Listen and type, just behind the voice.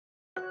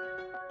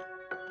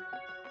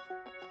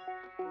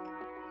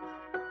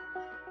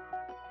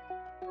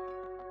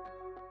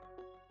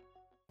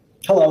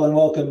Hello and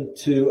welcome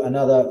to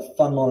another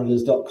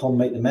fundmonitors.com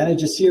Meet the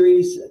Manager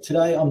series.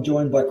 Today I'm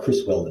joined by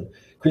Chris Weldon.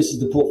 Chris is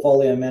the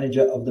portfolio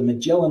manager of the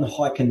Magellan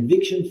High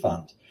Conviction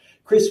Fund.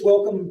 Chris,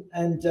 welcome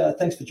and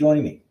thanks for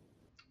joining me.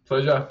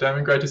 Pleasure,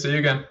 Damon. Great to see you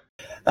again.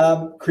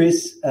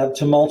 Chris,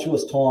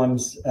 tumultuous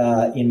times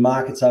in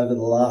markets over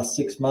the last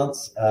 6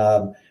 months.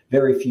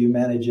 Very few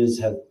managers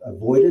have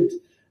avoided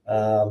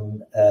a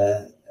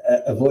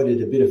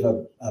bit of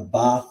a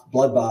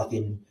bloodbath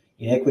in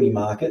equity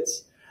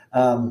markets.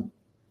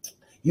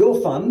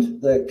 Your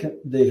fund,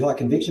 the High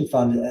Conviction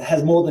Fund,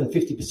 has more than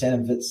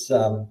 50% of its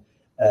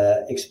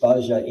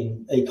exposure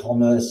in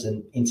e-commerce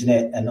and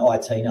internet and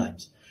IT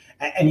names.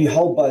 And you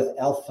hold both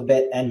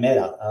Alphabet and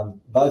Meta,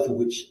 both of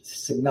which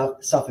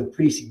suffered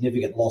pretty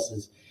significant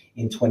losses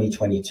in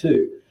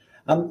 2022.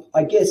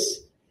 I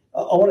guess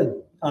I want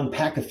to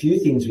unpack a few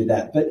things with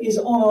that, but is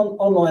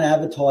online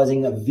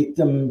advertising a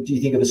victim, do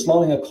you think, of a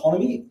slowing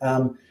economy?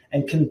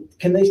 And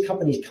can these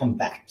companies come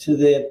back to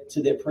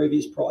their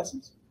previous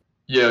prices?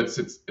 Yeah,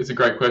 it's a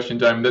great question,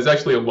 Damon. There's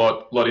actually a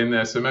lot in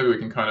there, so maybe we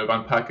can kind of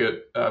unpack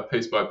it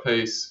piece by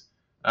piece.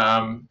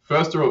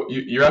 First of all,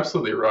 you're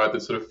absolutely right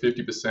that sort of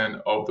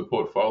 50% of the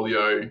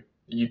portfolio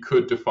you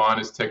could define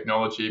as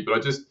technology, but I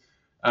just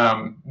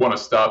want to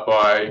start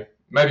by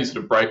maybe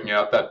sort of breaking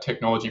out that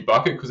technology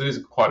bucket because it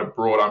is quite a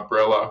broad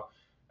umbrella.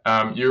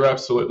 You're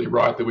absolutely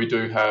right that we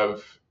do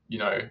have,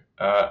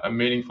 a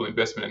meaningful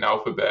investment in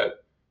Alphabet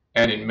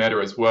and in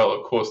Meta as well.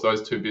 Of course,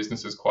 those two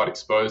businesses quite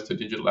exposed to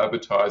digital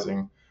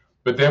advertising.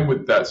 But then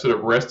with that sort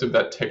of rest of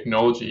that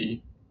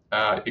technology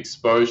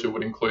exposure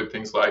would include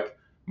things like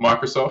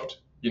Microsoft,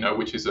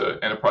 which is an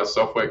enterprise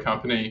software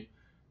company.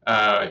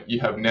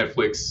 You have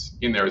Netflix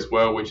in there as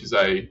well, which is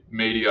a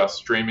media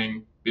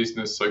streaming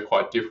business, so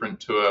quite different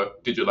to a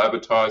digital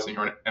advertising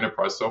or an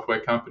enterprise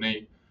software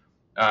company.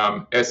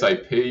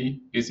 SAP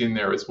is in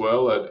there as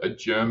well, a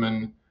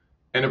German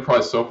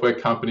enterprise software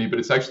company, but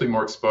it's actually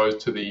more exposed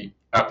to the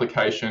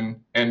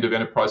application end of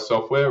enterprise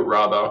software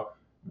rather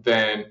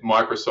than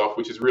Microsoft,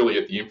 which is really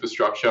at the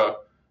infrastructure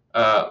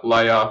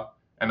layer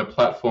and the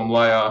platform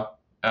layer.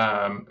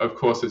 Of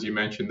course, as you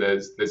mentioned,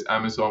 there's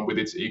Amazon with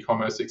its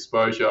e-commerce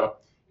exposure.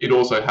 It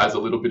also has a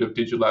little bit of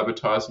digital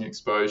advertising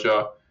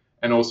exposure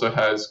and also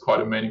has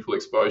quite a meaningful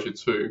exposure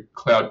to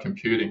cloud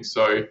computing.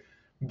 So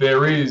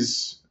there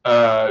is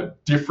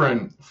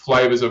different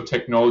flavors of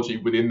technology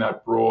within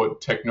that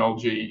broad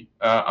technology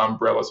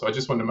umbrella. So I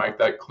just want to make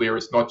that clear.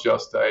 It's not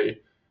just a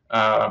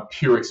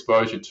pure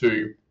exposure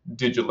to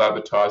digital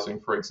advertising,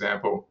 for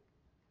example.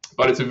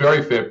 But it's a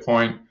very fair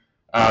point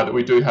that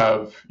we do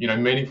have,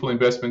 meaningful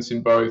investments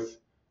in both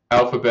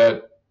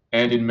Alphabet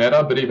and in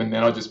Meta. But even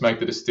then, I just make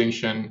the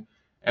distinction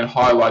and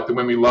highlight that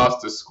when we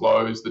last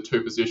disclosed the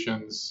two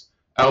positions,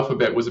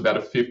 Alphabet was about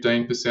a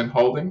 15%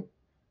 holding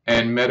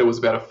and Meta was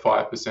about a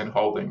 5%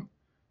 holding.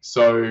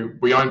 So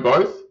we own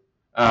both,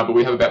 but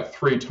we have about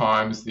 3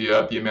 times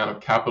the amount of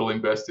capital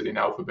invested in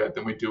Alphabet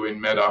than we do in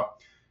Meta.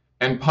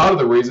 And part of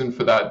the reason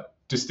for that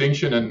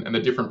distinction and the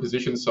different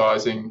position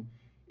sizing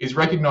is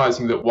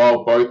recognizing that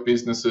while both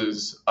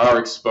businesses are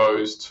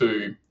exposed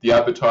to the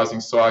advertising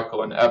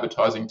cycle, and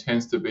advertising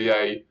tends to be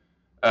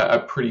a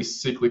pretty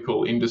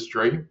cyclical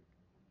industry,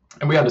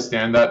 and we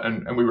understand that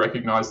and we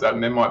recognize that,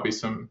 and there might be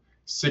some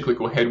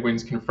cyclical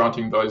headwinds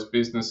confronting those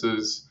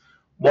businesses.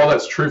 While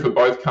that's true for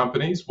both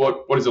companies,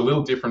 what is a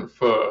little different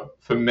for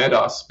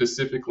Meta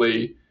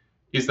specifically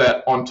is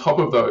that on top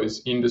of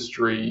those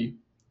industry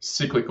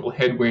cyclical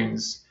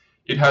headwinds,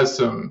 it has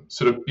some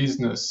sort of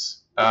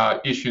business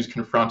issues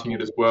confronting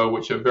it as well,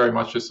 which are very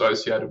much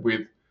associated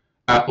with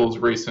Apple's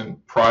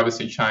recent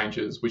privacy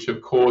changes, which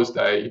have caused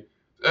a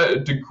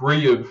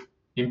degree of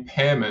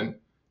impairment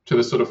to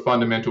the sort of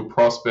fundamental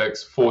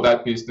prospects for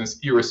that business,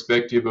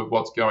 irrespective of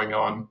what's going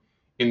on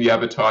in the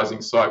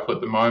advertising cycle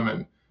at the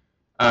moment.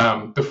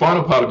 The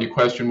final part of your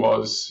question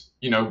was,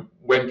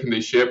 when can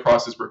these share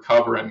prices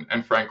recover?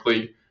 And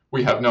frankly,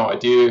 we have no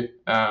idea.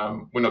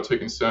 We're not too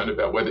concerned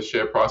about where the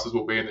share prices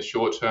will be in the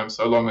short term,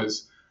 so long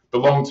as the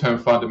long-term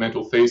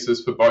fundamental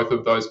thesis for both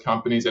of those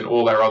companies and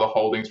all our other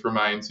holdings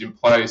remains in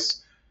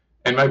place.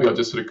 And maybe I'll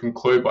just sort of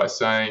conclude by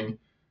saying,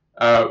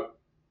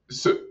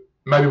 so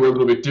maybe we're a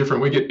little bit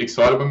different. We get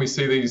excited when we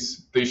see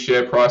these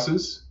share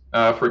prices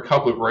for a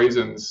couple of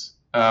reasons.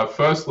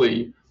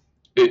 Firstly,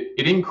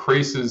 it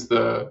increases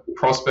the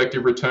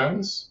prospective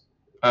returns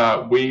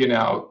we and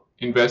our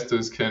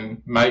investors can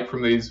make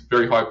from these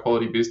very high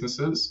quality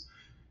businesses.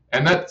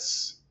 And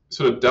that's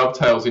sort of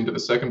dovetails into the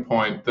second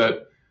point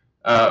that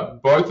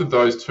both of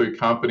those two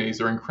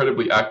companies are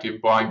incredibly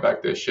active buying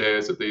back their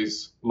shares at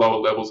these lower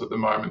levels at the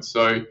moment.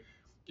 So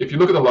if you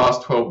look at the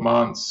last 12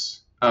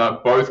 months,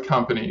 both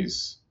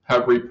companies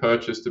have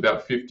repurchased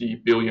about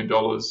 $50 billion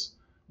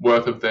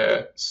worth of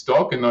their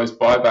stock, and those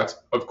buybacks,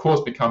 of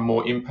course, become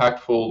more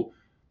impactful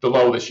the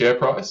lower the share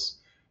price.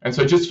 And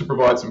so just to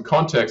provide some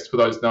context for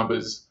those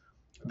numbers,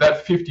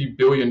 that $50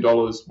 billion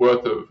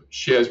worth of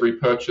shares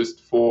repurchased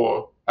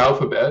for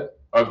Alphabet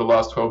over the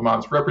last 12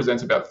 months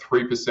represents about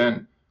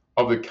 3%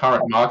 of the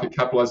current market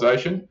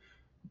capitalization.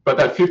 But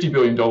that $50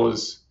 billion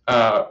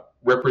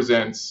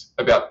represents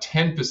about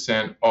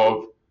 10%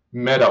 of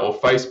Meta or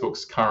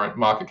Facebook's current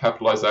market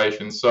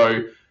capitalization.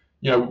 So,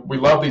 we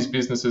love these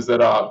businesses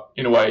that are,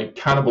 in a way,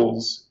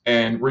 cannibals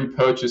and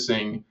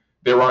repurchasing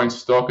their own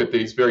stock at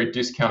these very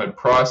discounted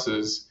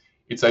prices.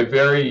 It's a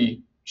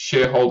very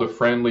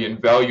shareholder-friendly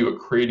and value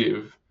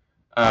accretive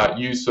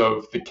use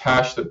of the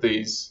cash that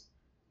these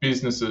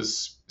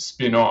businesses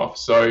spin off.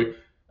 So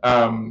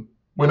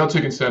we're not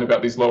too concerned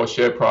about these lower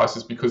share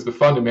prices because the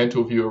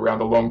fundamental view around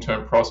the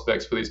long-term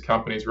prospects for these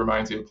companies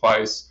remains in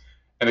place,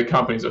 and the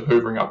companies are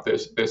hoovering up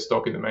their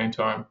stock in the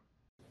meantime.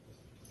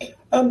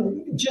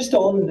 Just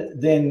on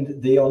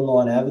then the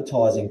online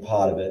advertising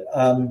part of it,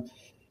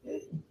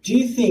 do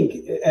you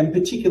think, and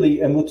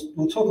particularly, and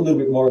we'll talk a little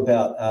bit more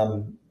about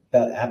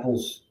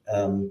Apple's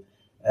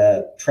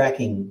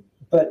tracking,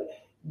 but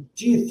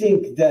do you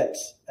think that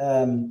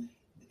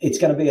it's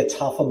going to be a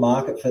tougher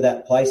market for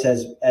that place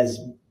as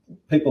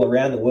people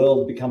around the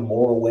world become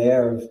more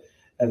aware of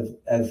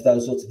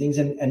those sorts of things?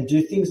 And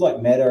do things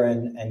like Meta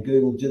and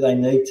Google, do they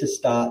need to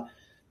start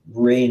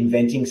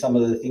reinventing some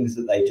of the things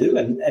that they do?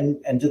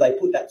 And do they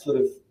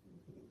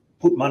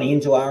put money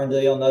into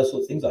R&D on those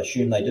sorts of things? I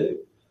assume they do.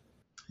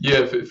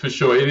 Yeah, for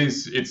sure.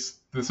 It's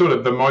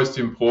the most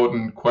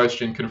important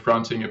question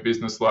confronting a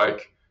business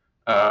like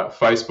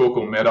Facebook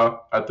or Meta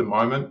at the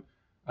moment.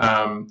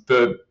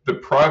 The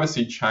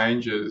privacy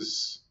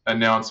changes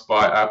announced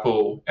by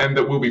Apple and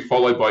that will be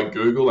followed by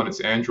Google and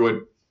its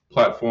Android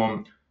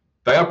platform,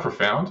 they are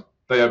profound.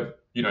 They have,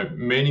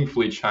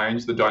 meaningfully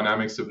changed the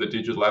dynamics of the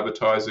digital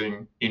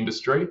advertising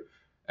industry.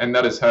 And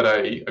that has had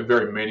a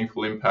very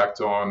meaningful impact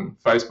on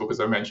Facebook.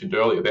 As I mentioned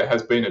earlier, there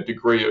has been a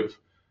degree of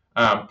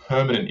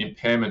permanent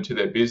impairment to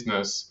their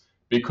business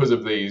because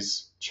of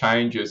these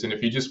changes. And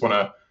if you just want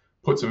to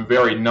put some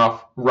very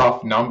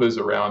rough numbers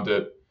around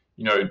it,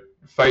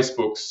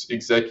 Facebook's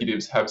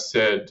executives have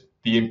said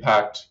the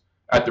impact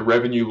at the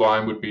revenue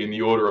line would be in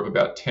the order of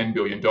about $10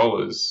 billion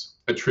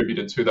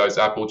attributed to those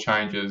Apple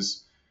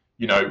changes.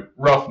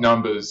 Rough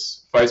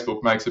numbers,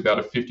 Facebook makes about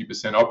a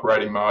 50%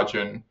 operating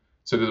margin.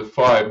 So there's a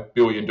 $5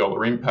 billion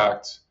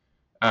impact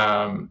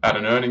at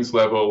an earnings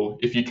level.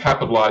 If you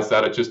capitalize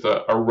that at just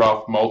a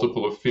rough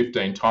multiple of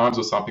 15 times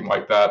or something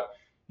like that,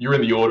 you're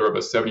in the order of a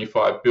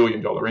 $75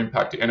 billion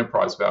impact to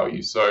enterprise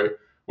value. So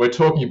we're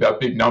talking about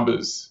big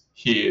numbers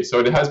here. So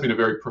it has been a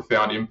very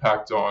profound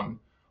impact on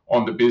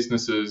the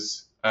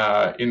businesses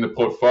in the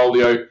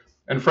portfolio.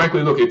 And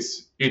frankly, look,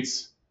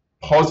 it's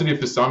positive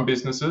for some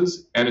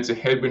businesses and it's a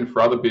headwind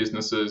for other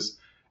businesses.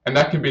 And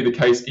that can be the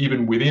case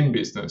even within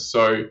business.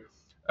 So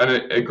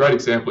a great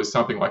example is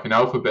something like an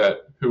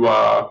Alphabet, who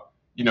are,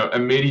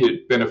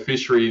 immediate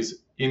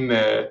beneficiaries in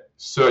their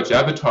search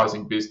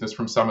advertising business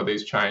from some of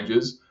these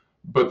changes.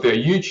 But their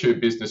YouTube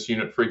business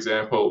unit, for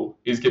example,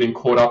 is getting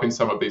caught up in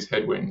some of these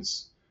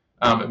headwinds.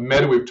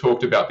 Meta, we've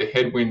talked about the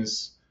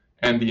headwinds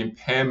and the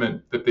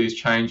impairment that these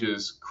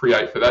changes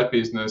create for that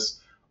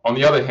business. On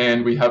the other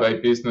hand, we have a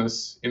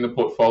business in the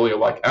portfolio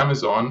like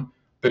Amazon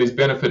that is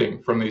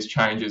benefiting from these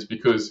changes,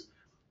 because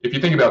if you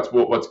think about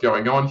what's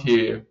going on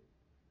here,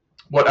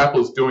 what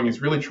Apple's doing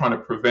is really trying to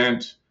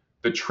prevent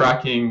the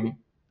tracking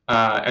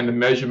and the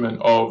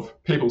measurement of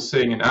people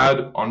seeing an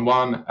ad on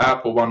one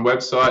app or one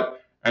website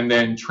and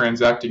then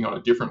transacting on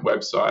a different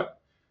website.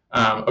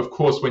 Of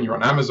course, when you're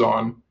on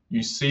Amazon,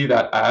 you see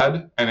that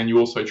ad and then you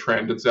also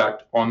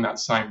transact on that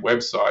same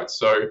website.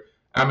 So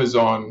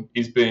Amazon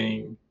is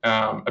being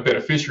a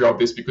beneficiary of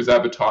this because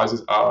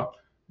advertisers are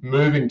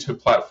moving to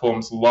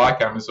platforms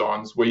like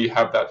Amazon's, where you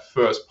have that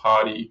first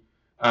party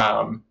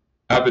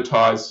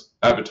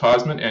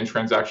advertisement and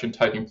transaction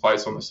taking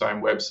place on the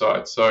same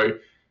website. So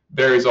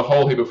there is a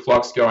whole heap of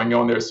flux going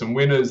on. There are some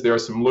winners, there are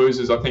some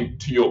losers. I think,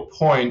 to your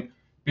point,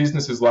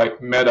 businesses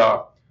like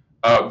Meta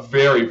are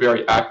very,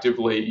 very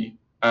actively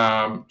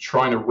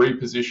trying to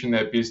reposition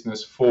their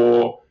business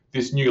for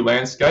this new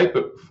landscape,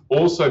 but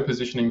also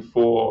positioning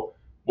for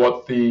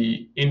what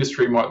the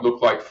industry might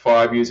look like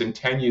 5 years and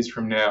 10 years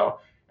from now.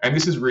 And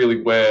this is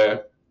really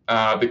where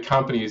the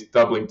company is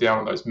doubling down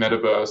on those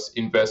metaverse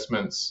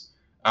investments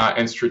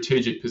and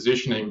strategic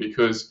positioning,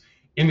 because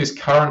in this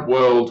current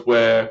world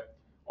where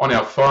on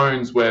our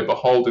phones we're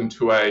beholden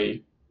to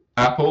a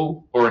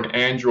Apple or an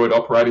Android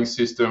operating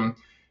system,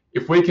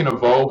 if we can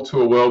evolve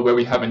to a world where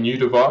we have a new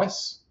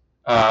device,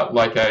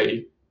 like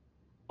a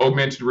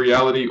augmented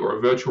reality or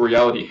a virtual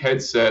reality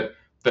headset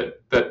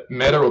that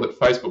Meta or that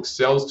Facebook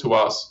sells to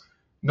us,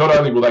 not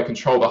only will they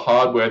control the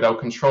hardware, they'll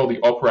control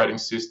the operating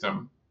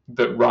system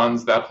that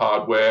runs that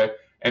hardware,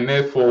 and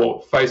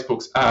therefore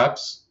Facebook's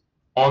apps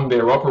on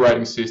their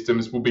operating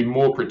systems will be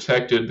more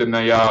protected than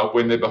they are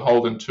when they're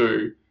beholden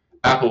to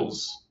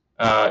Apple's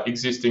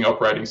existing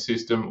operating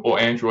system or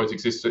Android's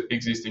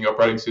existing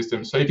operating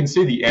system. So you can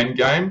see the end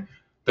game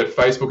that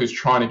Facebook is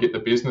trying to get the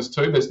business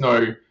to. There's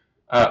no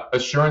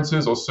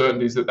assurances or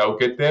certainties that they'll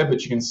get there,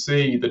 but you can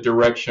see the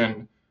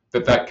direction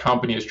that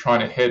company is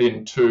trying to head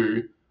in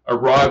to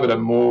arrive at a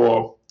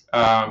more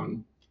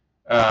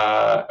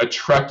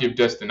attractive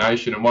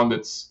destination, and one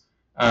that's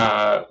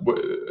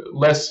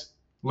less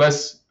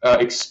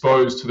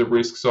exposed to the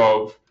risks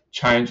of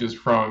changes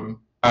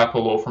from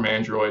Apple or from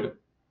Android?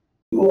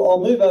 Well,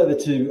 I'll move over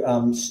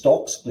to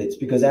stock splits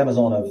because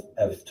Amazon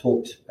have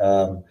talked,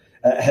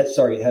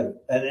 have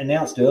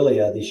announced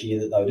earlier this year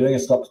that they were doing a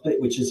stock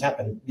split, which has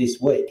happened this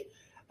week.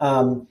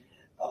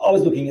 I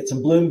was looking at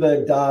some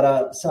Bloomberg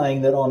data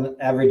saying that on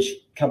average,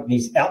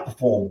 companies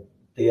outperform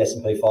the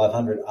S&P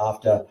 500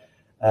 after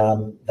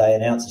they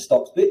announce a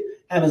stock split.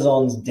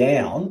 Amazon's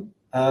down.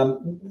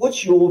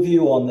 What's your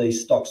view on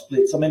these stock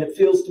splits? I mean, it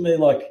feels to me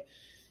like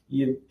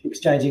you're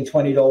exchanging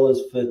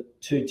 $20 for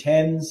two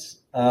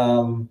tens,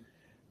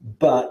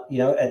 but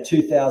at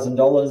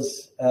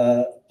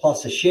 $2,000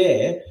 plus a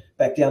share,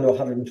 back down to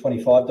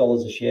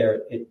 $125 a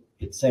share,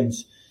 it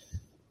seems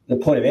the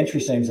point of entry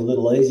seems a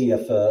little easier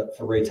for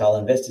retail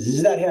investors.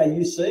 Is that how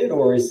you see it,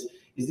 or is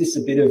this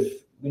a bit of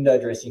window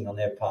dressing on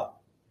their part?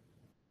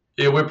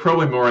 Yeah, we're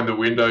probably more in the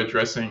window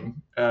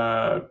dressing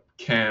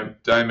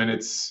camp, Damon.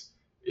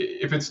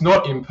 If it's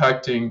not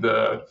impacting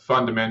the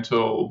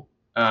fundamental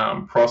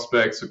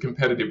prospects or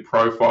competitive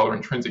profile or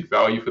intrinsic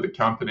value for the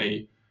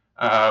company,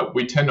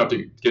 we tend not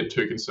to get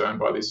too concerned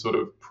by this sort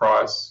of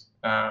price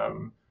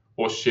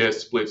or share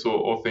splits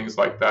or things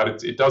like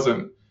that. It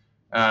doesn't,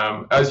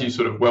 as you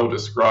sort of well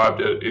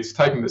described it, it's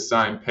taking the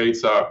same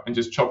pizza and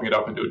just chopping it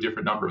up into a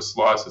different number of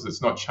slices.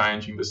 It's not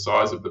changing the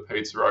size of the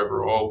pizza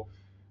overall.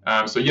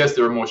 So yes,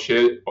 there are more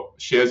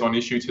shares on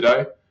issue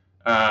today.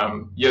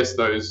 Yes,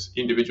 those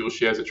individual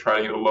shares are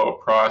trading at a lower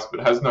price, but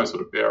it has no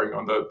sort of bearing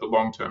on the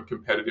long-term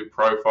competitive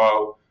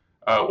profile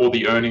or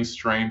the earnings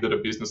stream that a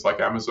business like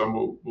Amazon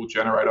will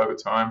generate over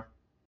time.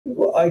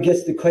 Well, I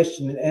guess the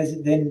question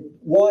is then,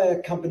 why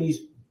are companies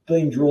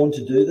being drawn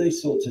to do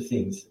these sorts of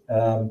things?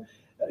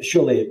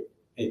 Surely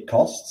it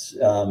costs.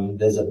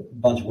 There's a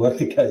bunch of work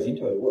that goes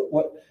into it.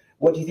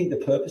 What do you think the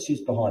purpose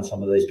is behind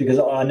some of these? Because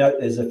I know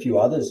there's a few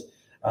others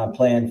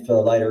planned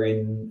for later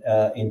in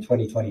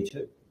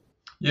 2022.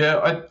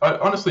 Yeah, I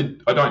honestly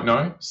don't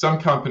know. Some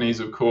companies,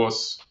 of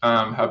course,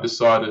 have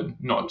decided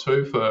not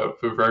to for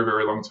a very,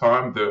 very long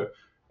time. The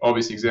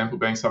obvious example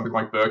being something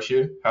like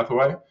Berkshire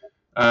Hathaway.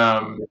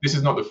 This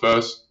is not the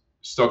first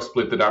stock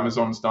split that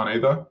Amazon's done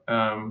either,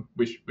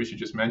 we should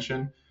just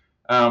mention.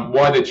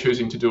 Why they're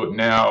choosing to do it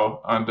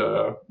now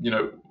under,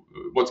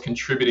 what's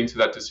contributing to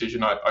that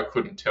decision, I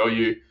couldn't tell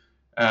you.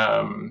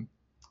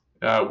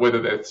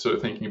 Whether they're sort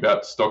of thinking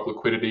about stock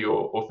liquidity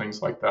or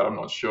things like that, I'm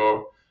not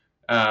sure.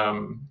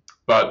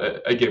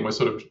 But again, we're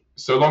sort of,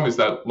 so long as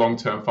that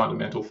long-term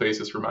fundamental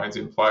thesis remains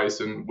in place,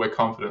 and we're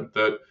confident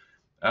that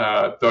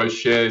those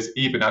shares,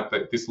 even at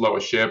this lower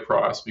share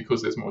price,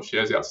 because there's more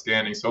shares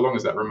outstanding, so long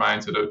as that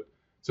remains at a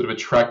sort of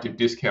attractive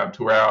discount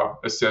to our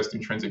assessed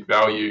intrinsic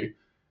value,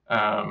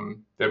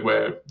 then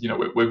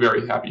we're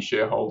very happy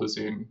shareholders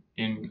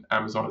in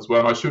Amazon as well.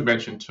 And I should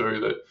mention too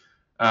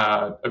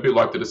that a bit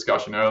like the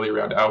discussion earlier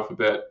around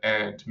Alphabet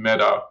and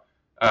Meta,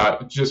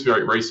 just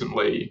very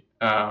recently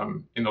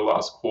in the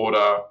last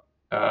quarter,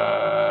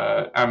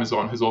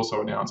 Amazon has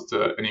also announced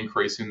an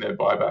increase in their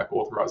buyback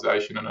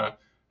authorization and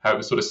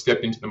have sort of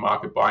stepped into the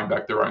market buying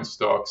back their own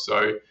stock.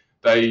 So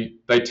they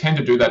tend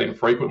to do that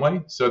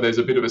infrequently. So there's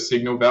a bit of a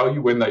signal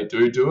value when they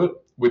do it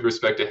with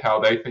respect to how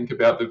they think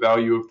about the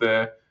value of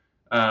their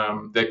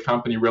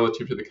company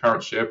relative to the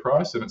current share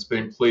price. And it's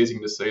been pleasing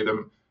to see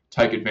them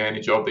take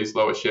advantage of these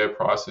lower share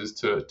prices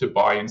to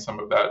buy in some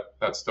of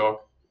that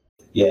stock.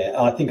 Yeah,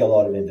 I think a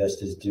lot of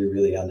investors do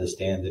really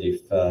understand that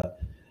if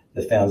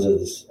the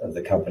founders of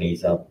the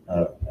companies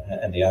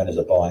and the owners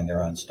are buying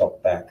their own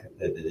stock back,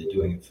 that they're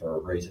doing it for a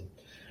reason.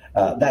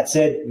 That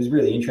said, it was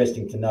really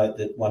interesting to note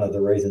that one of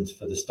the reasons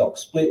for the stock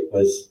split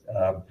was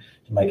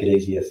to make it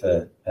easier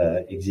for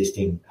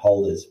existing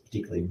holders,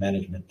 particularly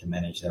management, to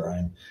manage their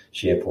own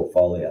share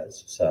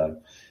portfolios. So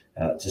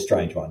it's a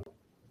strange one.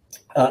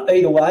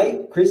 Either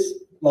way, Chris,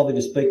 lovely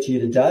to speak to you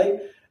today.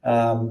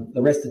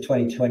 The rest of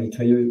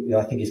 2022,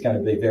 I think, is going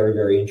to be very,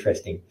 very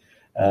interesting.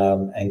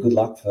 And good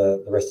luck for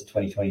the rest of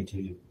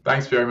 2022.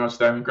 Thanks very much,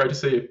 Damon. Great to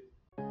see you.